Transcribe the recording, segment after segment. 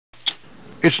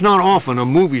It's not often a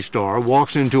movie star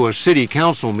walks into a city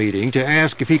council meeting to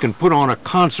ask if he can put on a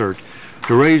concert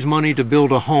to raise money to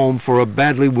build a home for a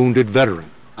badly wounded veteran.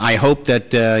 I hope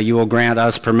that you will grant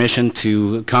us permission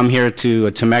to come here to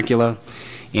Temecula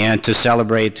and to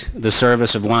celebrate the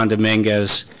service of Juan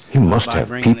Dominguez. You must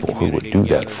have people who would do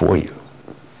that for you.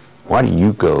 Why do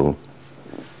you go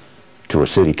to a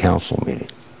city council meeting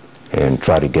and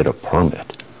try to get a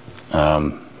permit?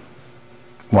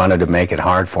 Wanted to make it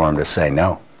hard for him to say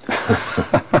no.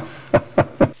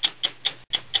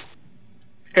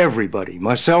 Everybody,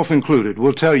 myself included,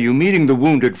 will tell you meeting the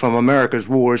wounded from America's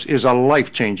wars is a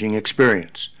life-changing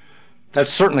experience.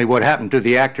 That's certainly what happened to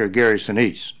the actor Gary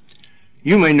Sinise.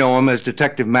 You may know him as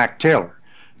Detective Mac Taylor,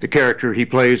 the character he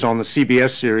plays on the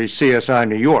CBS series CSI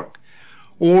New York,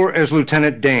 or as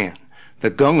Lieutenant Dan, the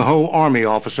gung-ho Army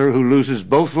officer who loses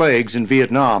both legs in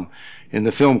Vietnam in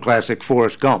the film classic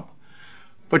Forrest Gump.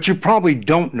 But you probably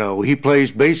don't know he plays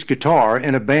bass guitar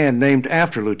in a band named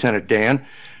after Lieutenant Dan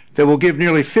that will give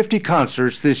nearly 50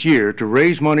 concerts this year to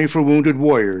raise money for wounded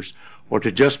warriors or to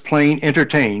just plain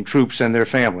entertain troops and their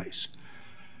families.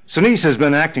 Sinise has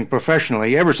been acting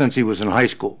professionally ever since he was in high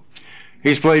school.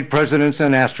 He's played presidents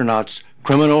and astronauts,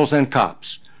 criminals and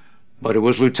cops, but it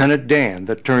was Lieutenant Dan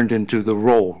that turned into the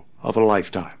role of a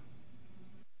lifetime.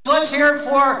 Let's hear it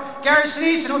for Gary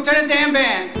Sinise and Lieutenant Dan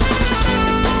Band.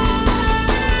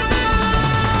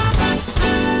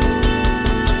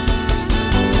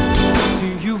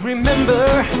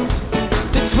 Remember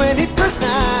the 21st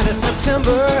night of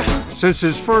September. Since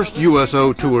his first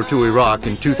USO tour to Iraq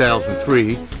in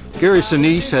 2003, Gary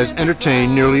Sinise has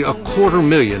entertained nearly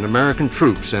 250,000 American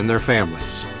troops and their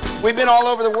families. We've been all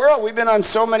over the world. We've been on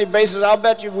so many bases. I'll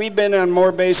bet you we've been on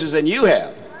more bases than you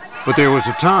have. But there was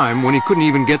a time when he couldn't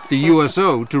even get the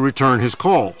USO to return his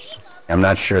calls. I'm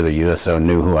not sure the USO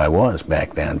knew who I was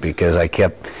back then because I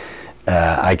kept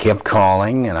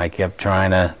calling and I kept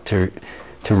trying to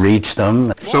reach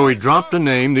them. So he dropped a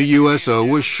name the USO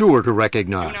was sure to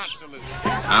recognize.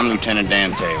 I'm Lieutenant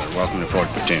Dan Taylor. Welcome to Fort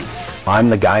Platoon. I'm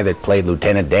the guy that played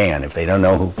Lieutenant Dan, if they don't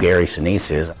know who Gary Sinise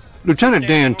is. Lieutenant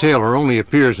Dan Taylor only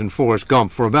appears in Forrest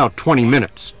Gump for about 20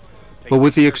 minutes. But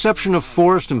with the exception of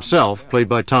Forrest himself, played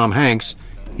by Tom Hanks,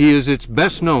 he is its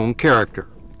best-known character.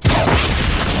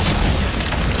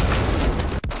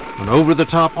 An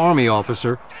over-the-top Army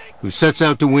officer who sets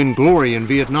out to win glory in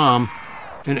Vietnam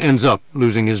and ends up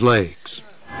losing his legs.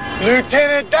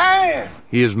 Lieutenant Dan!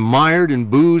 He is mired in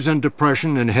booze and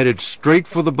depression and headed straight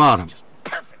for the bottom,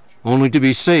 only to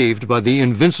be saved by the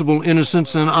invincible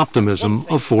innocence and optimism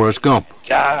of Forrest Gump.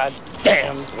 God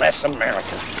damn bless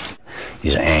America.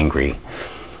 He's angry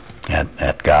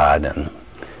at God and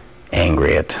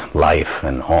angry at life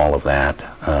and all of that,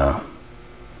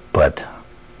 but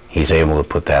he's able to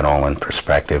put that all in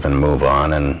perspective and move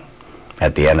on, and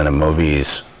at the end of the movie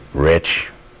he's rich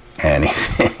and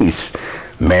he's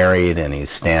married and he's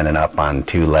standing up on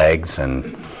two legs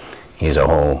and he's a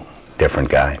whole different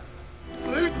guy.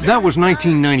 That was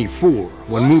 1994,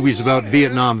 when movies about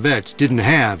Vietnam vets didn't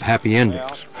have happy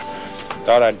endings.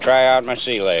 Thought I'd try out my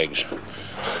sea legs.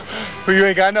 Well, you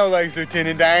ain't got no legs,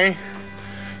 Lieutenant Dan.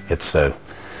 It's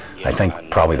I think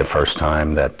probably the first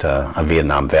time that a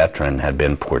Vietnam veteran had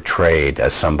been portrayed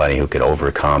as somebody who could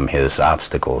overcome his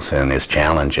obstacles and his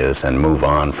challenges and move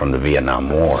on from the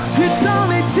Vietnam War. It's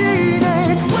only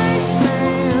teenage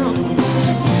wasteland.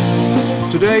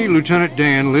 Today, Lieutenant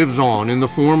Dan lives on in the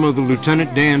form of the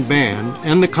Lieutenant Dan Band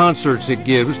and the concerts it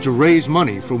gives to raise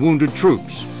money for wounded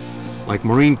troops, like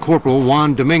Marine Corporal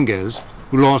Juan Dominguez,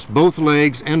 who lost both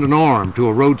legs and an arm to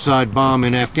a roadside bomb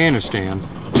in Afghanistan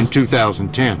in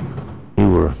 2010. You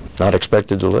were not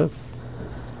expected to live.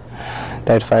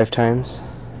 Died 5 times.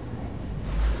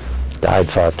 Died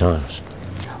 5 times.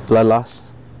 Blood loss.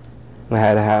 I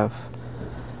had to have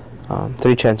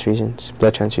 3 transfusions,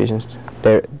 blood transfusions.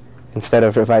 Instead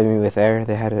of reviving me with air,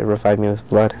 they had to revive me with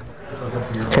blood.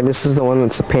 Okay, this is the one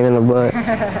that's a pain in the butt.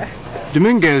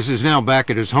 Dominguez is now back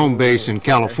at his home base in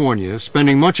California,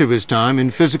 spending much of his time in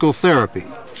physical therapy,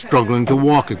 struggling to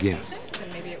walk again.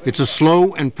 It's a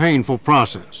slow and painful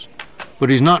process, but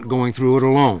he's not going through it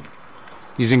alone.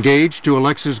 He's engaged to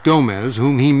Alexis Gomez,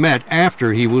 whom he met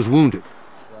after he was wounded.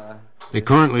 They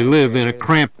currently live in a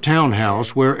cramped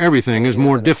townhouse where everything is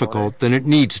more difficult than it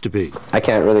needs to be. I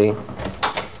can't really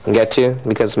get to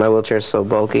because my wheelchair is so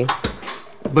bulky.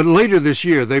 But later this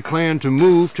year, they plan to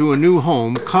move to a new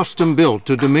home custom-built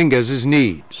to Dominguez's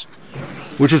needs,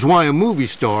 which is why a movie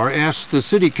star asked the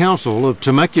City Council of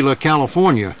Temecula,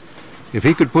 California, if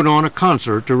he could put on a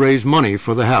concert to raise money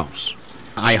for the house.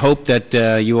 I hope that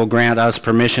you will grant us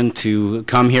permission to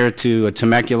come here to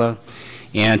Temecula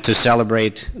and to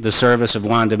celebrate the service of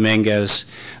Juan Dominguez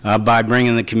by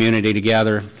bringing the community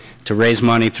together to raise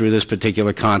money through this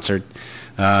particular concert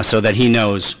so that he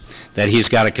knows that he's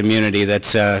got a community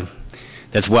that's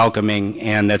welcoming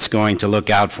and that's going to look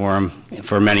out for him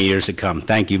for many years to come.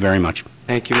 Thank you very much.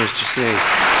 Thank you, Mr.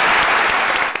 Sinise.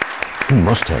 You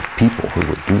must have people who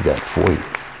would do that for you.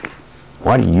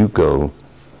 Why do you go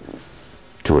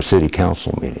to a city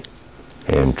council meeting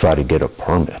and try to get a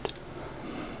permit?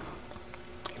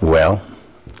 Well,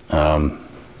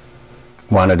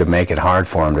 wanted to make it hard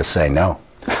for him to say no.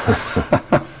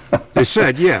 They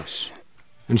said yes.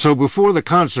 And so before the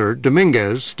concert,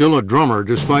 Dominguez, still a drummer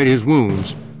despite his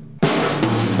wounds,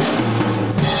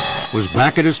 was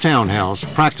back at his townhouse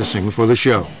practicing for the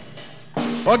show.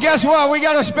 Well, guess what? We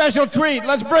got a special treat.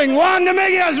 Let's bring Juan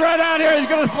Dominguez right out here. He's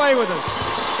going to play with us.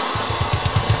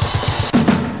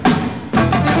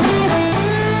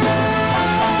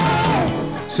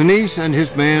 Sinise and his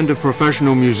band of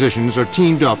professional musicians are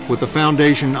teamed up with a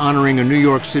foundation honoring a New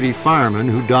York City fireman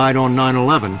who died on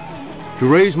 9/11 to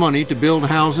raise money to build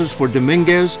houses for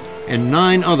Dominguez and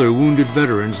 9 other wounded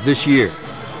veterans this year.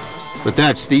 But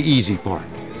that's the easy part.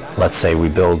 Let's say we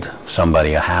build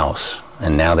somebody a house,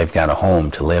 and now they've got a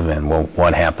home to live in. Well,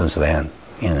 what happens then,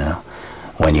 you know,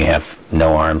 when you have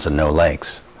no arms and no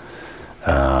legs?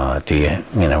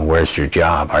 Where's your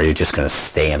job? Are you just going to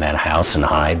stay in that house and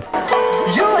hide?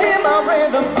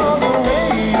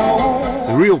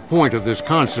 The real point of this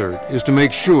concert is to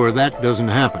make sure that doesn't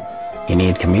happen. You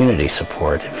need community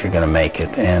support if you're going to make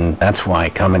it, and that's why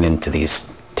coming into these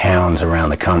towns around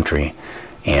the country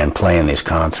and playing these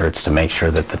concerts to make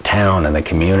sure that the town and the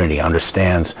community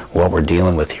understands what we're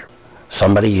dealing with here.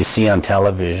 Somebody you see on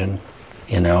television,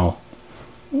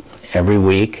 every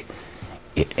week,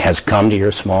 it has come to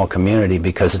your small community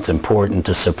because it's important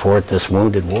to support this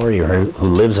wounded warrior who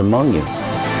lives among you.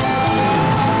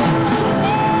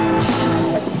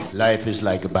 Life is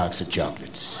like a box of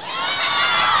chocolates.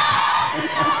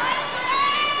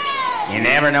 You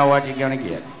never know what you're gonna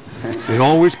get. It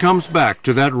always comes back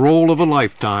to that role of a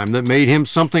lifetime that made him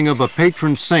something of a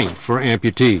patron saint for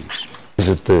amputees. Is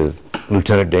it the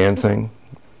Lieutenant Dan thing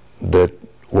that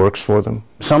works for them?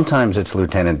 Sometimes it's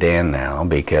Lieutenant Dan now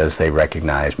because they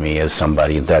recognize me as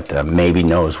somebody that maybe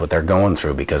knows what they're going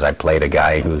through because I played a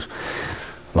guy who's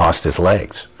lost his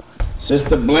legs.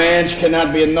 Sister Blanche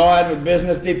cannot be annoyed with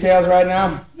business details right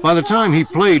now. By the time he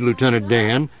played Lieutenant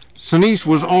Dan, Sinise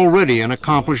was already an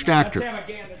accomplished actor,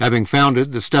 having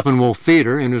founded the Steppenwolf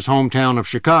Theater in his hometown of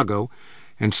Chicago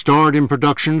and starred in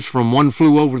productions from One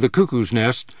Flew Over the Cuckoo's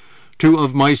Nest to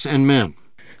Of Mice and Men.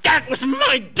 That was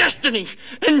my destiny,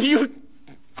 and you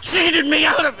cheated me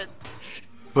out of it.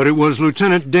 But it was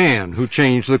Lieutenant Dan who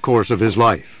changed the course of his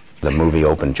life. The movie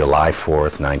opened July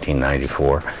 4th,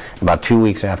 1994. About 2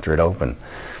 weeks after it opened,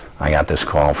 I got this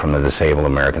call from the Disabled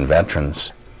American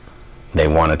Veterans. They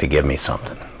wanted to give me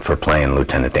something for playing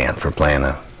Lieutenant Dan, for playing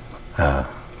a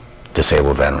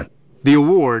disabled veteran. The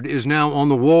award is now on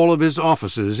the wall of his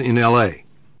offices in L.A.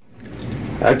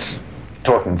 That's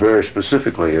talking very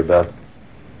specifically about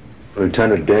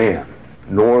Lieutenant Dan.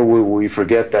 Nor will we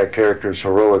forget that character's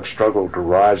heroic struggle to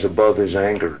rise above his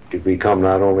anger, to become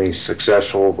not only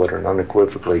successful, but an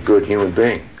unequivocally good human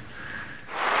being.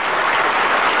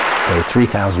 There were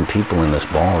 3,000 people in this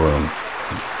ballroom.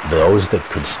 Those that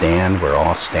could stand were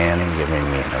all standing, giving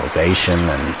me an ovation,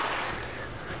 and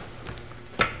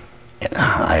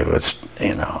I was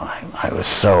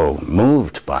so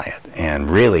moved by it and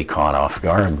really caught off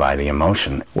guard by the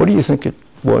emotion. What do you think it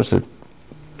was that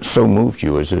so moved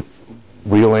you? Is it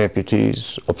real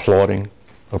amputees applauding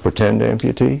a pretend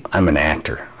amputee? I'm an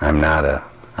actor. I'm not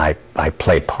I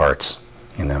play parts,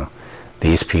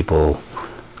 These people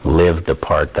lived the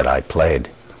part that I played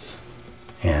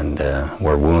and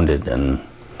were wounded and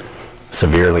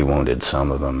severely wounded,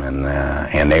 some of them,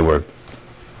 and they were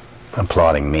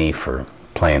applauding me for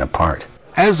playing a part.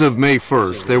 As of May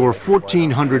 1st, there were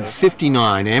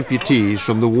 1,459 amputees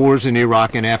from the wars in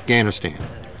Iraq and Afghanistan.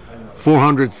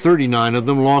 439 of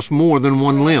them lost more than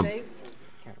one limb.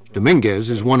 Dominguez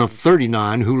is one of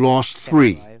 39 who lost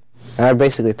 3. And I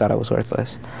basically thought I was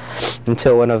worthless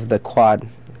until one of the quad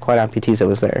amputees that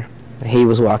was there. He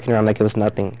was walking around like it was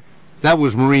nothing. That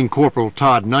was Marine Corporal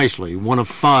Todd Nicely, one of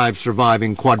 5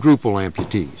 surviving quadruple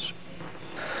amputees.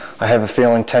 I have a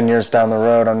feeling 10 years down the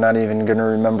road, I'm not even going to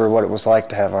remember what it was like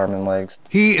to have arm and legs.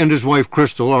 He and his wife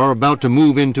Crystal are about to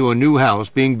move into a new house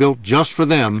being built just for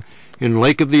them in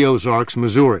Lake of the Ozarks,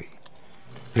 Missouri.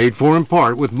 Paid for in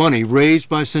part with money raised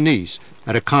by Sinise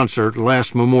at a concert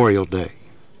last Memorial Day.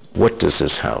 What does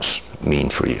this house mean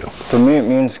for you? For me, it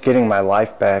means getting my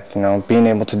life back, you know, being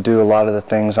able to do a lot of the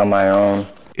things on my own.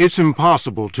 It's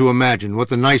impossible to imagine what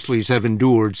the Niceles have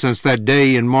endured since that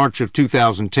day in March of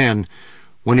 2010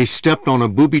 when he stepped on a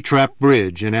booby-trapped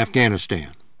bridge in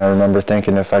Afghanistan. I remember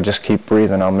thinking if I just keep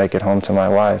breathing, I'll make it home to my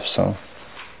wife, so.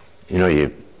 You know,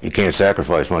 you can't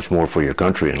sacrifice much more for your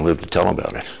country and live to tell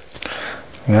about it.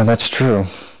 Yeah, that's true.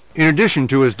 In addition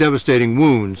to his devastating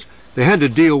wounds, they had to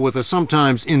deal with a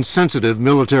sometimes insensitive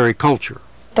military culture.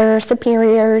 Their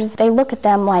superiors, they look at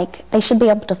them like they should be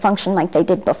able to function like they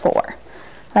did before.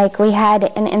 Like we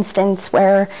had an instance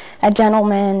where a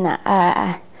gentleman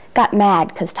got mad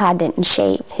because Todd didn't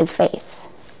shave his face.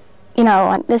 You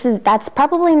know, that's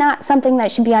probably not something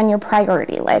that should be on your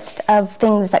priority list of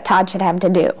things that Todd should have to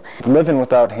do. Living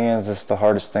without hands is the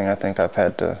hardest thing I think I've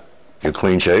had to. You're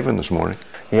clean shaven this morning.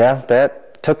 Yeah,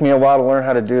 that took me a while to learn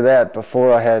how to do that.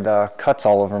 Before I had cuts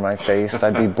all over my face.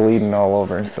 I'd be bleeding all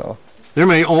over, so. There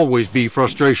may always be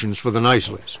frustrations for the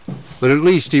Niceles, but at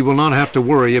least he will not have to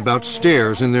worry about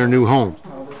stairs in their new home.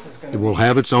 It will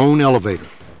have its own elevator.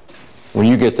 When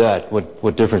you get that,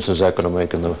 what difference is that going to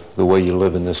make in the way you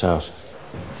live in this house?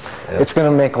 It's going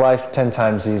to make life 10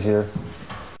 times easier.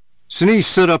 Sinise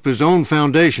set up his own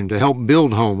foundation to help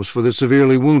build homes for the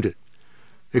severely wounded,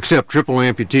 except triple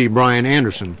amputee Brian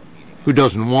Anderson, who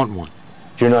doesn't want one.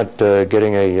 You're not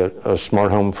getting a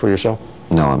smart home for yourself?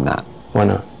 No, I'm not. Why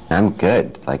not? I'm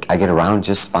good. Like, I get around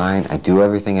just fine. I do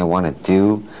everything I want to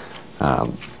do.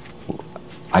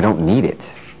 I don't need it.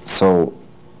 So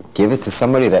give it to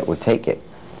somebody that would take it.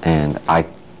 And I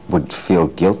would feel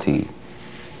guilty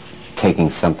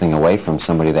taking something away from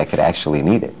somebody that could actually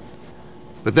need it.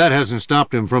 But that hasn't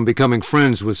stopped him from becoming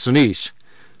friends with Sinise,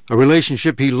 a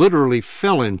relationship he literally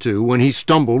fell into when he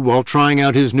stumbled while trying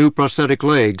out his new prosthetic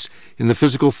legs in the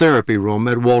physical therapy room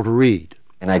at Walter Reed.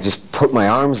 And I just put my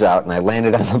arms out and I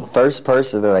landed on the first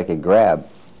person that I could grab.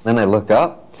 Then I look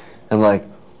up, I'm like,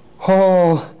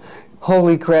 oh,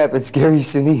 holy crap, it's Gary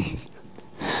Sinise.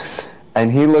 And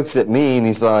he looks at me and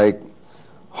he's like,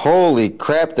 holy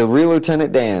crap, the real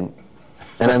Lieutenant Dan.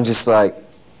 And I'm just like,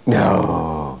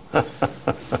 no.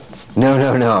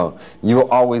 No, you will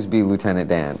always be Lieutenant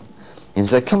Dan. And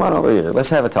he's like, come on over here, let's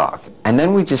have a talk. And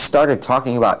then we just started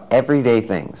talking about everyday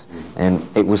things. And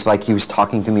it was like he was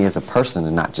talking to me as a person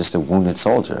and not just a wounded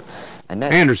soldier. And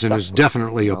that Anderson is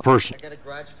definitely a person.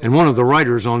 And one of the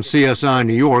writers on CSI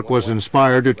New York was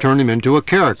inspired to turn him into a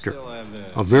character,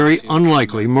 a very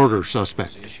unlikely murder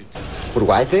suspect. What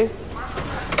do I think?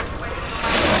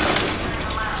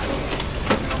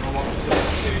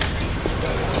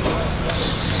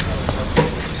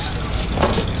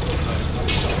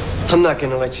 I'm not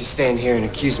gonna let you stand here and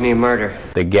accuse me of murder.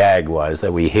 The gag was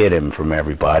that we hid him from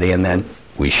everybody, and then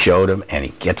we showed him, and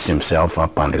he gets himself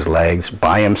up on his legs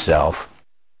by himself.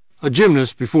 A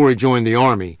gymnast before he joined the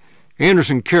Army,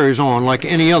 Anderson carries on like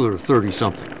any other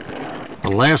 30-something.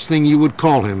 The last thing you would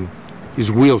call him is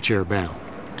wheelchair-bound.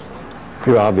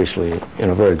 You're obviously in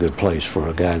a very good place for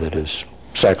a guy that has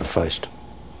sacrificed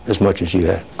as much as you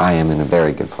had. I am in a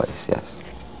very good place, yes.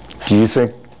 Do you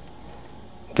think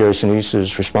Gary Sinise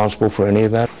is responsible for any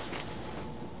of that?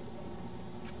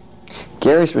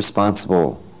 Gary's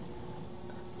responsible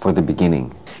for the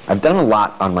beginning. I've done a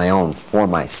lot on my own for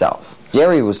myself.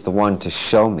 Gary was the one to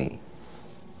show me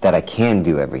that I can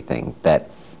do everything, that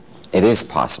it is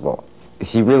possible.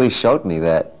 He really showed me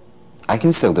that I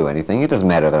can still do anything. It doesn't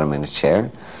matter that I'm in a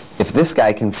chair. If this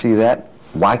guy can see that,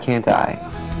 why can't I?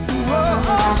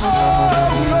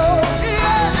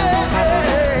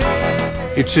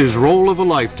 It's his role of a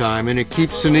lifetime, and it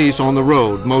keeps Sinise on the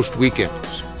road most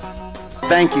weekends.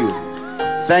 Thank you.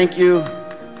 Thank you.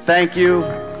 Thank you.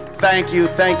 Thank you.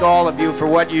 Thank all of you for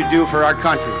what you do for our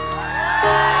country.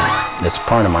 It's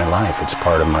part of my life. It's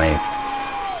part of my,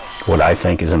 what I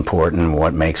think is important,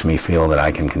 what makes me feel that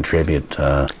I can contribute.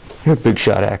 You're a big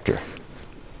shot actor,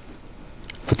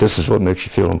 but this is what makes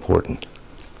you feel important.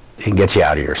 It gets you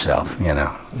out of yourself, you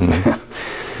know.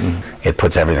 Mm-hmm. It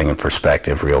puts everything in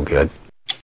perspective real good.